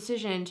definitive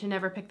decision to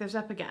never pick those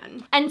up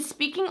again. And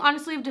speaking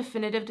honestly of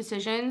definitive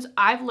decisions,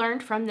 I've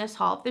learned from this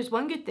haul, if there's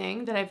one good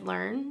thing that I've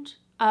learned,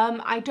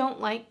 I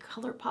don't like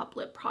ColourPop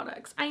lip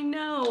products. I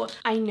know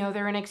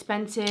they're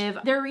inexpensive.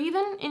 They're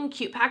even in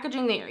cute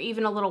packaging. They are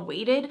even a little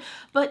weighted,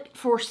 but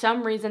for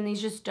some reason,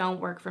 these just don't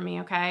work for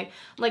me, okay?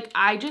 Like,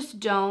 I just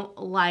don't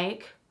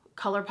like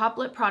ColourPop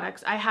lip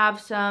products. I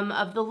have some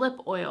of the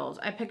lip oils.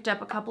 I picked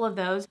up a couple of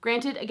those.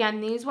 Granted,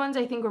 again, these ones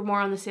I think were more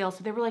on the sale,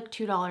 so they were like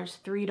 $2,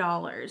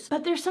 $3.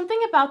 But there's something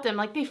about them,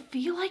 like they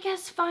feel like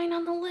as fine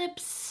on the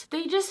lips.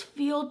 They just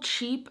feel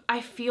cheap.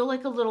 I feel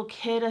like a little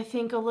kid, I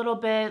think a little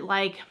bit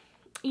like,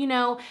 you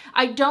know,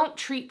 I don't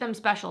treat them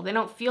special. They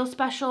don't feel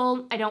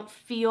special. I don't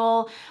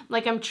feel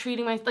like I'm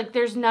treating like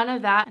there's none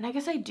of that. And I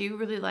guess I do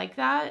really like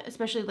that,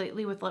 especially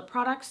lately with lip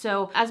products.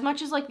 So as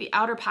much as like the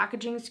outer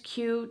packaging's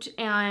cute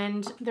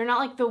and they're not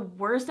like the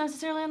worst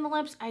necessarily on the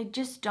lips, I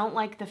just don't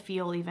like the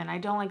feel even. I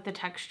don't like the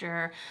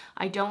texture.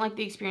 I don't like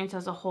the experience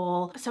as a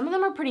whole. Some of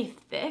them are pretty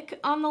thick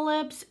on the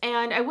lips,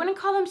 and I wouldn't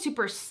call them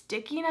super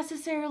sticky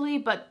necessarily,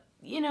 but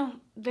you know,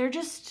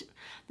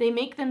 they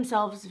make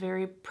themselves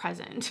very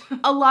present.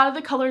 A lot of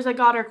the colors I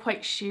got are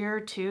quite sheer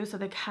too, so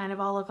they kind of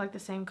all look like the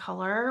same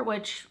color,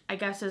 which I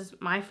guess is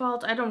my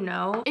fault. I don't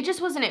know. It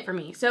just wasn't it for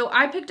me. So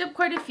I picked up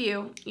quite a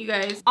few, you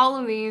guys. All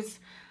of these,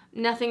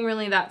 nothing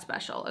really that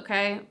special,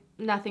 okay?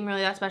 Nothing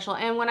really that special.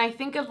 And when I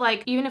think of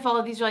like, even if all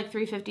of these are like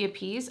 $3.50 a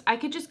piece, I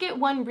could just get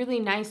one really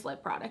nice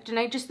lip product. And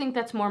I just think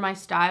that's more my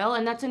style.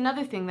 And that's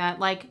another thing that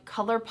like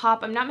ColourPop,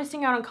 I'm not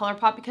missing out on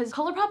ColourPop because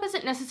ColourPop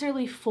isn't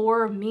necessarily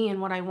for me and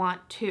what I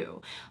want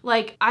too.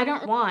 Like, I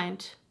don't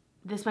want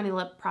this many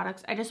lip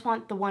products. I just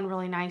want the one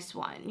really nice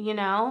one, you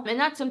know? And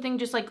that's something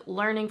just like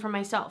learning for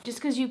myself. Just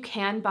because you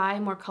can buy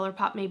more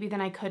ColourPop maybe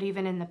than I could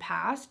even in the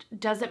past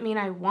doesn't mean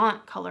I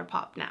want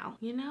ColourPop now,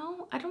 you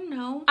know? I don't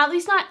know. At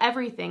least not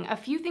everything. A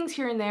few things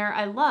here and there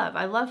I love.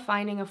 I love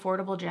finding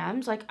affordable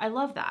gems. Like, I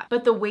love that.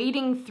 But the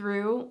wading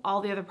through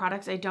all the other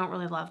products, I don't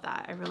really love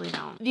that. I really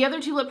don't. The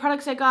other 2 lip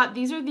products I got,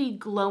 these are the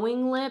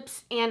glowing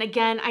lips. And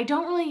again, I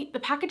don't really,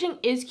 the packaging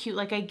is cute.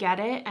 Like, I get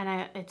it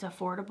and it's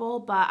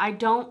affordable, but I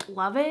don't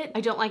love it. I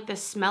don't like the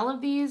smell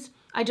of these.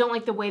 I don't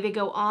like the way they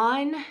go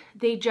on.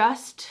 They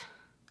just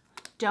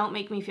don't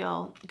make me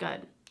feel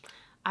good.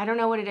 I don't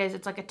know what it is.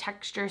 It's like a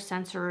texture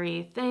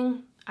sensory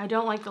thing. I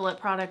don't like the lip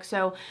products,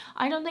 so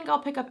I don't think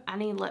I'll pick up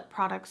any lip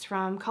products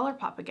from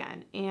ColourPop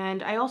again.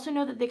 And I also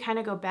know that they kind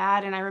of go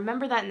bad, and I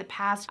remember that in the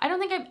past. I don't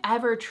think I've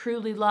ever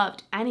truly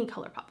loved any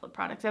ColourPop lip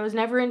products. I was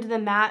never into the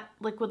matte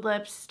liquid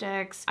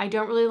lipsticks. I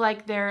don't really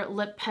like their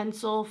lip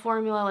pencil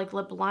formula, like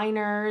lip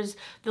liners,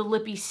 the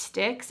lippy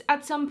sticks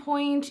at some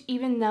point.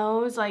 Even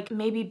those, like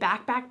maybe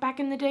back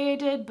in the day I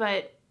did,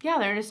 but yeah,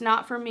 they're just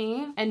not for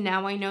me, and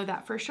now I know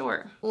that for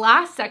sure.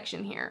 Last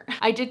section here.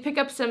 I did pick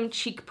up some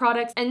cheek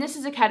products, and this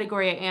is a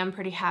category I am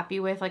pretty happy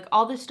with. Like,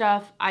 all this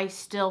stuff, I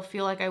still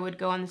feel like I would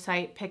go on the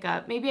site, pick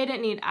up. Maybe I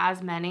didn't need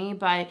as many,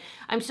 but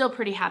I'm still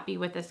pretty happy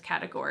with this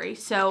category.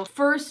 So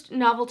first,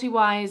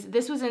 novelty-wise,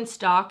 this was in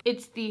stock.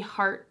 It's the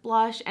Heart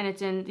Blush, and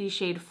it's in the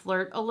shade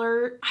Flirt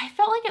Alert. I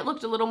felt like it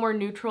looked a little more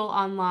neutral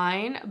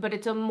online, but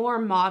it's a more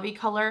mauve-y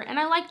color, and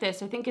I like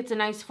this. I think it's a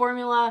nice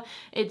formula.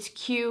 It's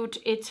cute.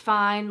 It's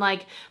fine.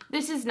 Like,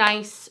 this is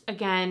nice.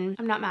 Again,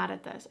 I'm not mad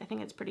at this. I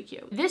think it's pretty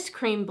cute. This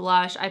cream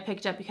blush I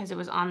picked up because it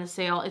was on the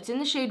sale. It's in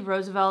the shade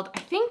Roosevelt. I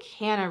think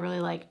Hannah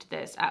really liked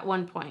this at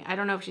one point. I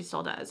don't know if she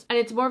still does. And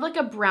it's more of like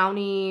a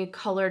brownie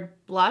colored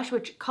blush,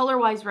 which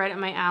color-wise right at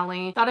my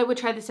alley. Thought I would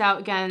try this out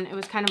again. It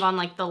was kind of on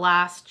like the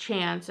last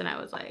chance, and I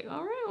was like,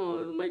 all right, well,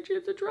 it's my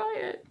chance to try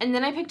it. And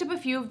then I picked up a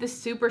few of the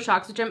Super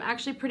Shocks, which I'm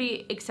actually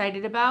pretty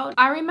excited about.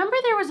 I remember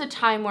there was a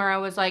time where I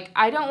was like,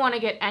 I don't want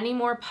to get any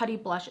more putty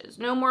blushes.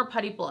 No more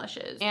putty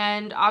blushes.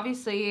 And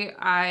obviously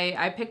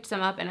I picked some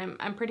up, and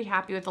I'm pretty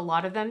happy with a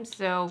lot of them.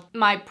 So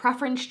my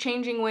preference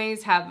changing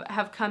ways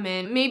have come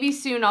in. Maybe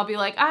soon I'll be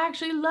like, I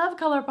actually love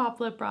ColourPop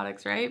lip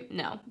products, right?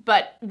 No.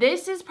 But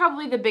this is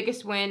probably the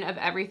biggest win of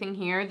everything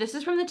here. This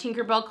is from the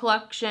Tinkerbell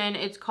collection.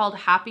 It's called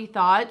Happy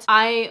Thoughts.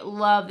 I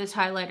love this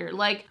highlighter.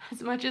 Like,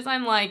 as much as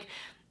I'm like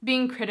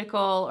being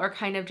critical or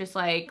kind of just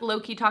like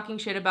low-key talking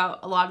shit about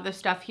a lot of the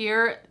stuff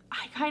here,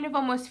 I kind of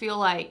almost feel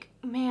like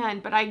man,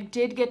 but I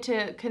did get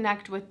to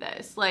connect with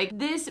this. Like,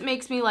 this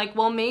makes me like,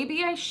 well,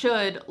 maybe I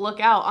should look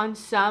out on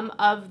some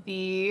of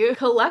the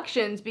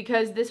collections,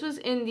 because this was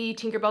in the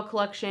Tinkerbell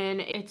collection.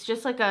 It's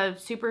just like a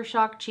super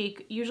shock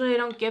cheek. Usually I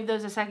don't give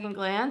those a second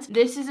glance.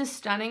 This is a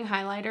stunning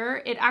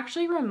highlighter. It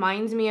actually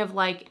reminds me of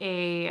like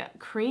a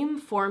cream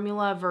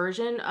formula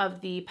version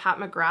of the Pat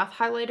McGrath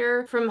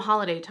highlighter from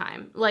holiday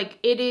time. Like,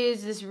 it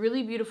is this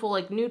really beautiful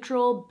like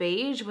neutral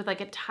beige with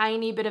like a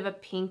tiny bit of a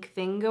pink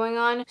thing going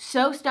on.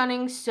 So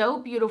stunning, so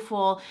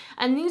beautiful.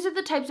 And these are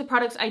the types of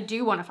products I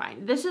do want to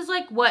find. This is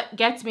like what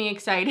gets me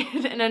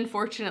excited and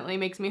unfortunately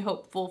makes me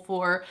hopeful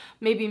for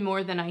maybe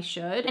more than I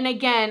should. And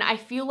again, I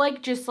feel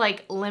like just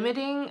like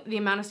limiting the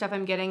amount of stuff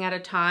I'm getting at a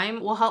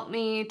time will help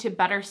me to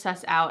better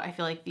suss out, I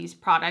feel like, these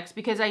products,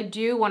 because I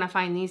do want to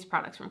find these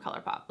products from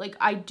ColourPop. Like,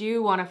 I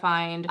do want to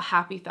find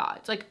Happy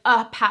Thoughts, like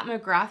a Pat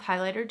McGrath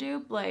highlighter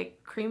dupe, like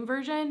cream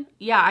version.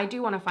 Yeah, I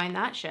do want to find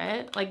that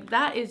shit. Like,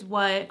 that is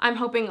what I'm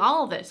hoping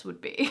all of this would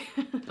be.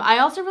 I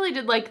also really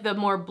did like the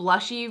more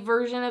blushy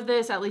version of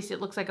this. At least it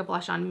looks like a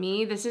blush on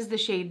me. This is the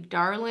shade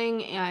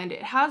Darling, and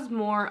it has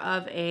more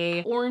of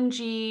a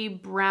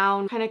orangey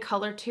brown kind of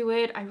color to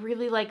it. I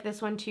really like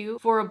this one too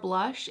for a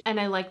blush, and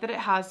I like that it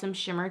has some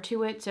shimmer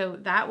to it. So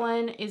that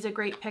one is a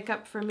great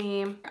pickup for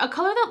me. A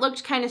color that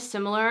looked kind of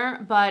similar,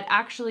 but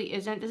actually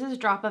isn't. This is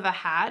Drop of a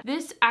Hat.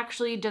 This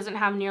actually doesn't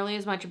have nearly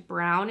as much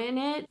brown in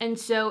it, and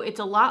so it's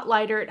a lot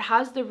lighter. It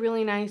has the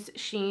really nice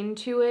sheen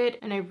to it,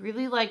 and I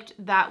really liked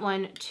that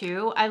one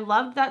too. I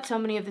loved that so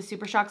many of the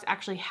Super Shocks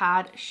actually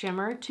had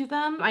shimmer to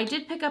them. I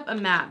did pick up a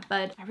matte,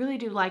 but I really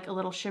do like a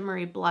little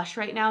shimmery blush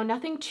right now.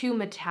 Nothing too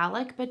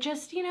metallic, but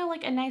just, you know,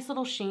 like a nice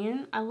little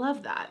sheen. I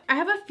love that. I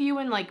have a few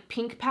in like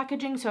pink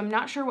packaging, so I'm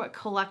not sure what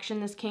collection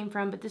this came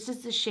from, but this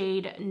is the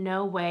shade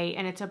No Way,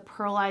 and it's a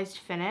pearlized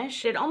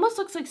finish. It almost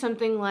looks like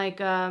something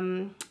like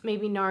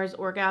maybe NARS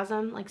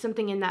Orgasm, like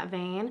something in that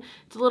vein.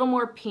 It's a little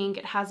more pink.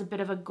 It has a bit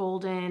of a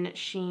golden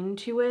sheen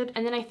to it.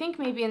 And then I think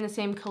maybe in the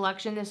same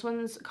collection, this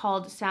one's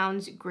called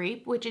Sounds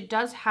Grape, which it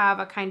does have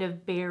a kind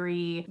of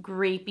berry,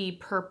 grapey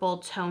purple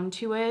tone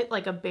to it,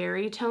 like a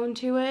berry tone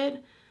to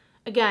it.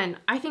 Again,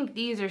 I think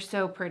these are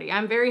so pretty.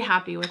 I'm very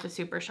happy with the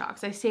Super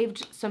Shocks. I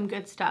saved some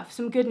good stuff,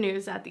 some good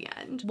news at the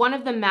end. One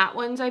of the matte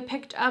ones I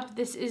picked up,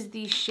 this is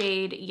the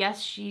shade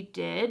Yes She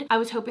Did. I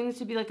was hoping this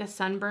would be like a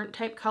sunburnt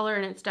type color,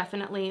 and it's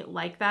definitely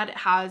like that. It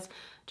has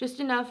just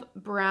enough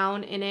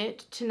brown in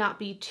it to not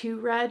be too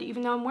red,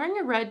 even though I'm wearing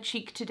a red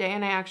cheek today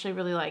and I actually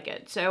really like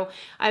it. So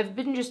I've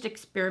been just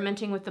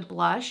experimenting with the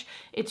blush.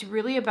 It's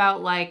really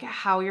about like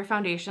how your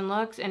foundation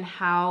looks and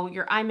how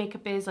your eye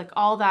makeup is, like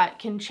all that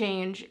can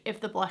change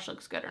if the blush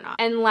looks good or not.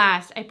 And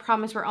last, I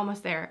promise we're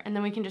almost there and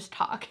then we can just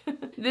talk.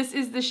 This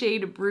is the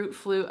shade Brute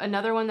Flute,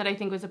 another one that I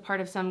think was a part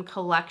of some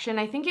collection.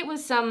 I think it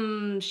was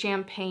some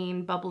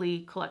champagne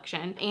bubbly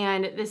collection.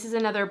 And this is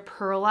another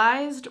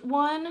pearlized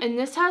one. And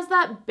this has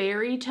that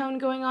berry tone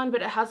going on,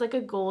 but it has like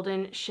a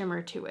golden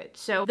shimmer to it.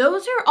 So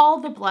those are all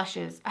the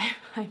blushes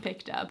I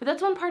picked up. But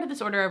that's one part of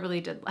this order I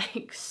really did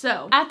like.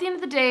 So at the end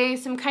of the day,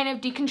 some kind of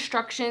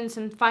deconstruction,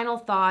 some final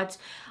thoughts.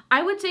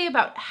 I would say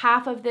about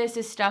half of this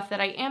is stuff that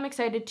I am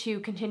excited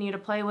to continue to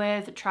play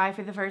with, try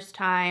for the first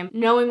time.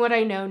 Knowing what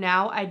I know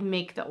now, I'd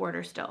make the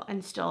order still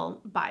and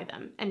still buy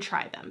them and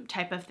try them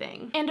type of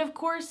thing. And of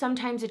course,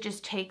 sometimes it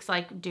just takes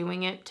like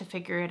doing it to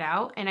figure it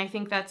out. And I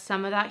think that's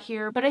some of that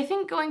here. But I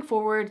think going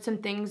forward, some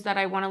things that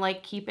I want to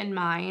like keep in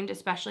mind,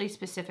 especially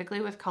specifically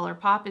with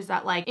ColourPop, is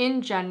that like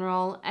in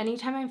general,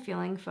 anytime I'm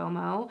feeling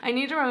FOMO, I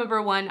need to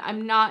remember, one,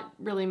 I'm not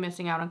really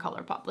missing out on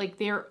ColourPop. Like,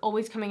 they're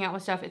always coming out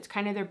with stuff. It's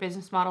kind of their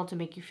business model to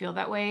make you feel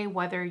that way,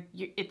 whether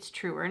it's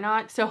true or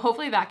not. So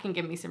hopefully that can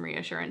give me some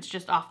reassurance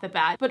just off the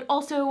bat. But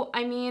also,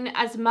 I mean,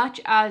 as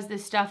much as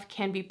this stuff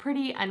can be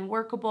pretty and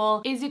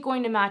workable, is it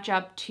going to match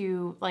up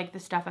to like the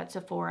stuff at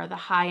Sephora, the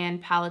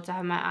high-end palettes I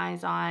have my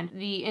eyes on,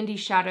 the indie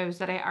shadows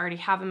that I already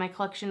have in my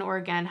collection or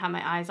again have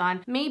my eyes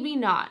on? Maybe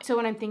not. So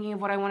when I'm thinking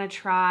of what I want to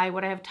try,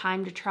 what I have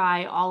time to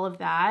try, all of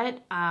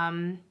that,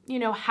 you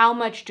know, how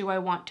much do I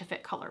want to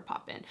fit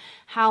ColourPop in?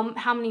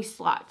 How many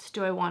slots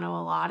do I want to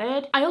allot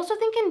it? I also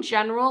think in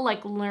general,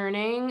 like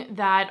learning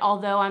that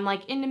although I'm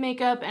like into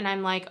makeup and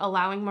I'm like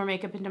allowing more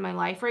makeup into my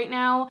life right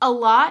now, a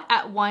lot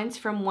at once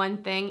from one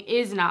thing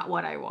is not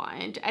what I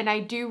want. And I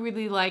do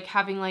really like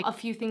having like a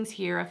few things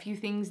here, a few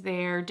things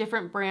there,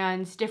 different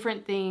brands,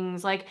 different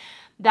things. Like,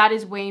 that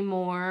is way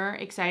more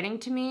exciting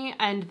to me.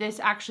 And this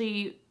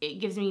actually, it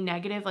gives me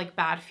negative, like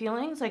bad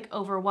feelings, like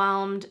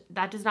overwhelmed.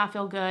 That does not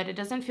feel good. It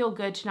doesn't feel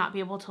good to not be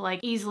able to like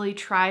easily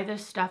try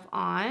this stuff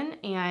on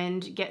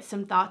and get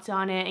some thoughts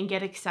on it and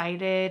get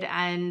excited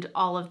and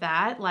all of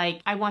that.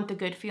 Like, I want the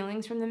good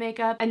feelings from the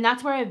makeup. And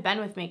that's where I've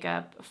been with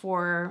makeup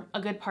for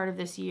a good part of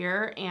this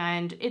year.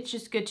 And it's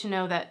just good to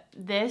know that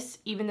this,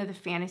 even though the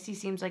fantasy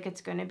seems like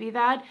it's gonna be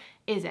that,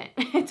 isn't.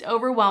 It's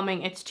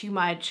overwhelming. It's too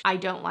much. I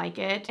don't like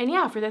it. And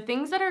yeah, for the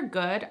things that are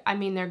good, I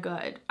mean, they're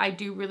good. I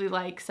do really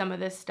like some of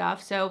this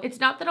stuff. So it's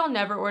not that I'll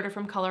never order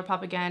from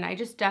ColourPop again. I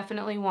just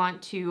definitely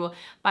want to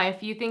buy a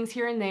few things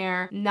here and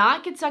there,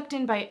 not get sucked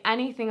in by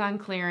anything on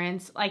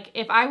clearance. Like,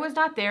 if I was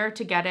not there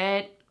to get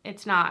it,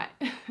 It's not.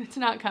 It's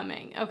not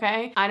coming,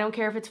 okay? I don't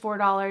care if it's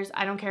 $4.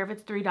 I don't care if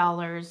it's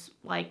 $3.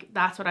 Like,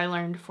 that's what I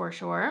learned for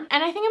sure.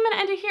 And I think I'm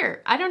gonna end it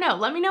here. I don't know.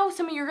 Let me know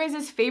some of your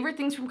guys' favorite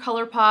things from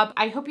ColourPop.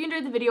 I hope you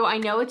enjoyed the video. I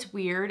know it's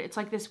weird. It's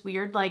like this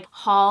weird like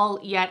haul,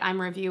 yet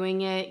I'm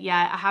reviewing it,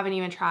 yet I haven't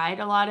even tried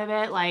a lot of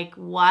it. Like,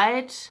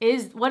 what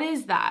is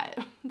that?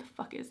 What the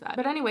fuck is that?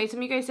 But anyway, some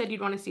of you guys said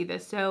you'd want to see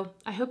this, so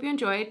I hope you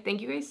enjoyed.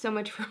 Thank you guys so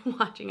much for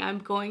watching. I'm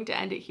going to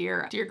end it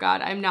here. Dear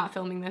God, I'm not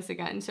filming this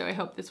again, so I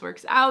hope this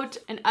works out.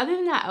 And other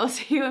than that, I'll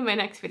see you in my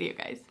next video,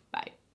 guys. Bye.